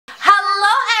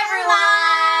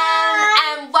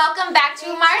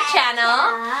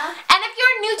channel. And if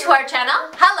you're new to our channel,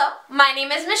 hello, my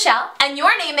name is Michelle, and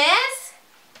your name is?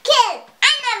 Kid.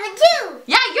 I'm number 2.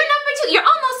 Yeah, you're number 2. You're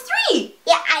almost 3.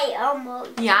 Yeah, I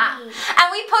almost. Yeah. And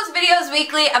we post videos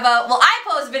weekly about, well, I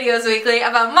post videos weekly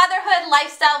about motherhood,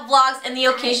 lifestyle, vlogs, and the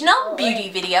occasional beauty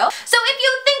video. So if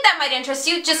you think that might interest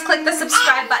you, just click the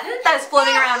subscribe button that is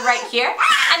floating around right here.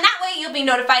 And that way you'll be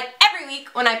notified every week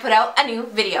when I put out a new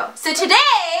video. So today,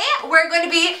 we're going to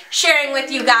be sharing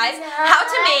with you guys how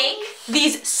to make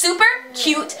these super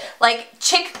cute, like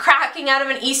chick cracking out of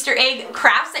an Easter egg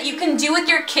crafts that you can do with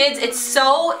your kids. It's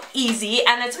so easy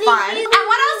and it's fun. And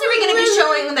what else are we going to be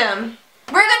showing them?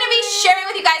 We're going to be sharing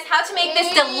with you guys how to make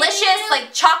this delicious,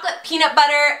 like chocolate peanut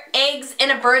butter eggs in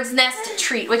a bird's nest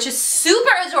treat, which is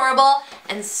super adorable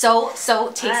and so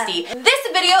tasty. This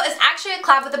video is actually a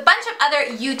collab with a bunch of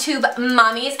other YouTube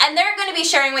mommies, and they're going to be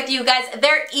sharing with you guys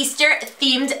their Easter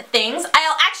themed things.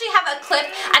 I'll actually have a clip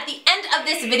at the end of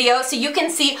this video so you can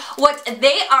see what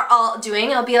they are all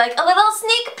doing. It'll be like a little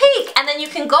sneak peek, and then you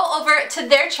can go over to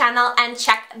their channel and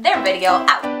check their video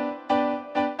out.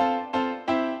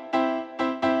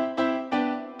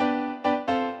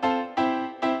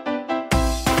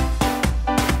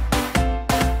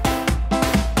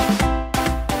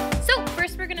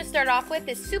 Start off with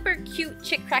this super cute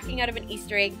chick cracking out of an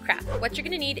Easter egg craft. What you're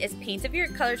gonna need is paint of your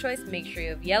color choice. Make sure you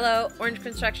have yellow, orange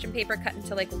construction paper cut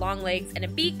into like long legs and a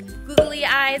beak, googly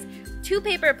eyes, 2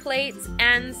 paper plates,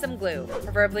 and some glue.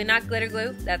 Preferably not glitter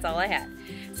glue, that's all I had.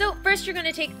 So first you're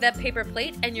gonna take the paper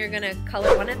plate and you're gonna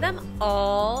color one of them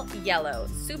all yellow.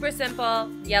 Super simple,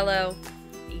 yellow,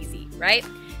 easy, right?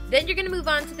 Then you're gonna move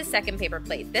on to the second paper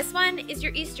plate. This one is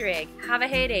your Easter egg. Have a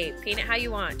heyday, paint it how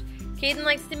you want. Caden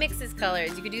likes to mix his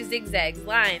colors. You could do zigzags,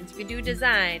 lines, you could do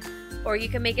design, or you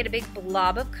can make it a big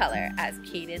blob of color, as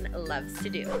Caden loves to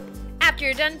do. After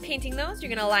you're done painting those, you're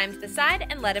gonna lie them to the side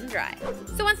and let them dry.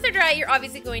 So once they're dry, you're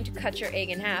obviously going to cut your egg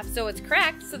in half so it's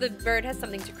cracked, so the bird has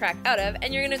something to crack out of,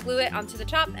 and you're gonna glue it onto the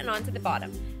top and onto the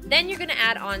bottom. Then you're gonna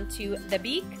add onto the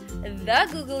beak, the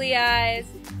googly eyes,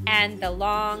 and the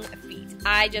long feet.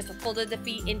 I just folded the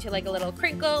feet into like a little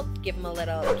crinkle, give them a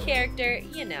little character,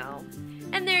 you know.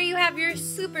 And there you have your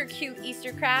super cute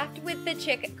Easter craft with the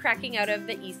chick cracking out of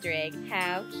the Easter egg.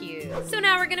 How cute. So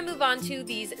now we're gonna move on to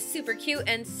these super cute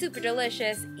and super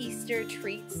delicious Easter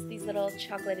treats. These little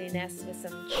chocolatey nests with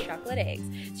some chocolate eggs.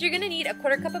 So you're gonna need a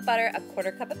 1/4 cup of butter, a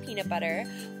 1/4 cup of peanut butter,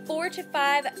 4 to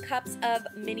 5 cups of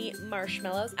mini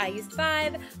marshmallows. I used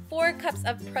 5, 4 cups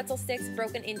of pretzel sticks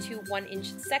broken into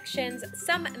 1-inch sections,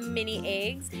 some mini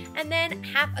eggs, and then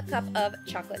half a cup of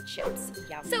chocolate chips.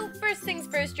 Yum. So first things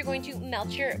first, you're going to melt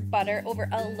your butter over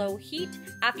a low heat.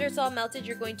 After it's all melted,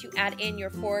 you're going to add in your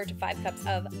 4 to 5 cups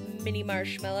of mini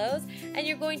marshmallows, and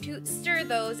you're going to stir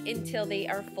those until they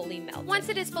are fully melted. Once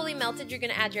it is fully melted, you're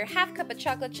going to add your half cup of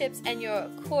chocolate chips and your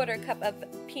 1/4 cup of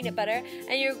peanut butter,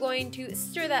 and you're going to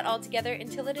stir that all together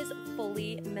until it is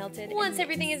fully melted. Once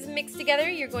everything is mixed together,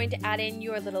 you're going to add in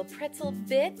your little pretzel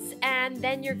bits, and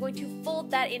then you're going to fold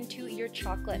that into your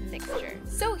chocolate mixture.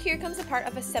 So here comes the part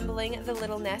of assembling the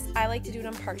little nest. I like to do it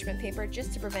on parchment paper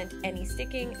just to prevent any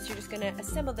sticking. So you're just gonna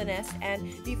assemble the nest,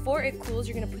 and before it cools,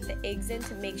 you're gonna put the eggs in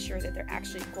to make sure that they're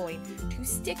actually going to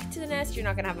stick to the nest. You're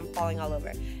not gonna have them falling all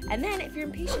over. And then if you're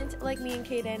impatient like me and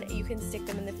Caden, you can stick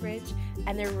them in the fridge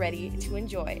and they're ready to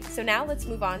enjoy. So now let's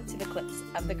move on to the clips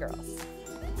of the girls.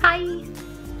 Hi!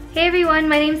 Hey everyone,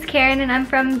 my name's Karen and I'm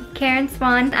from KEREN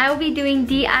SWAN. I will be doing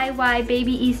DIY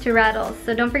baby Easter rattles,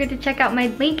 so don't forget to check out my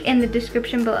link in the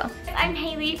description below. I'm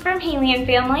Haley from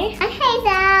HAYLEEANDFAMILY. I'm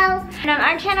Hazel. And on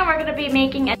our channel we're going to be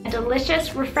making a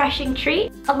delicious, refreshing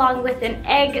treat along with an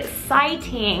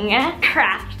egg-citing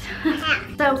craft.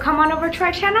 So come on over to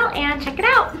our channel and check it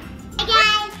out. Hey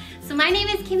guys. So my name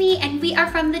is Kimmy and we are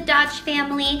from the Dodge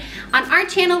family. On our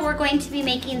channel we're going to be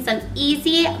making some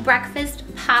easy breakfast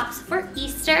pops for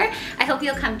Easter. I hope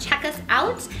you'll come check us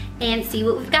out and see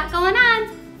what we've got going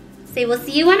on. So we'll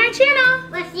see you on our channel.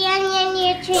 We'll see you on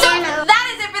your channel. So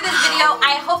that is it for this video.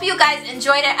 I hope you guys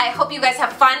enjoyed it. I hope you guys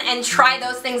have fun and try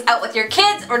those things out with your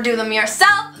kids or do them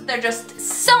yourself. They're just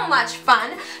so much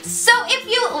fun. So if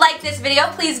you like this video,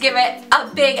 please give it a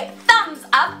big thumbs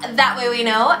up. That way we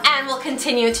know, and we'll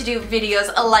continue to do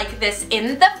videos like this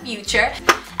in the future.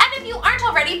 And if you aren't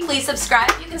already, please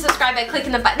subscribe. You can subscribe by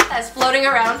clicking the button that's floating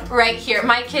around right here.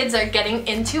 My kids are getting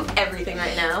into everything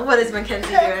right now. What is Mackenzie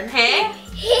doing? Hey?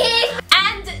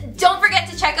 And don't forget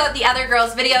to check out the other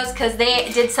girls' videos because they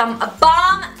did some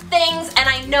bomb things and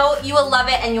I know you will love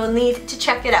it and you will need to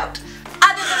check it out.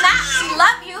 Other than that, we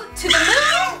love you to the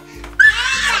moon.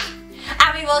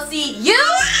 And we will see you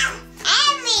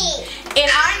And me in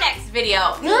our next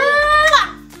video.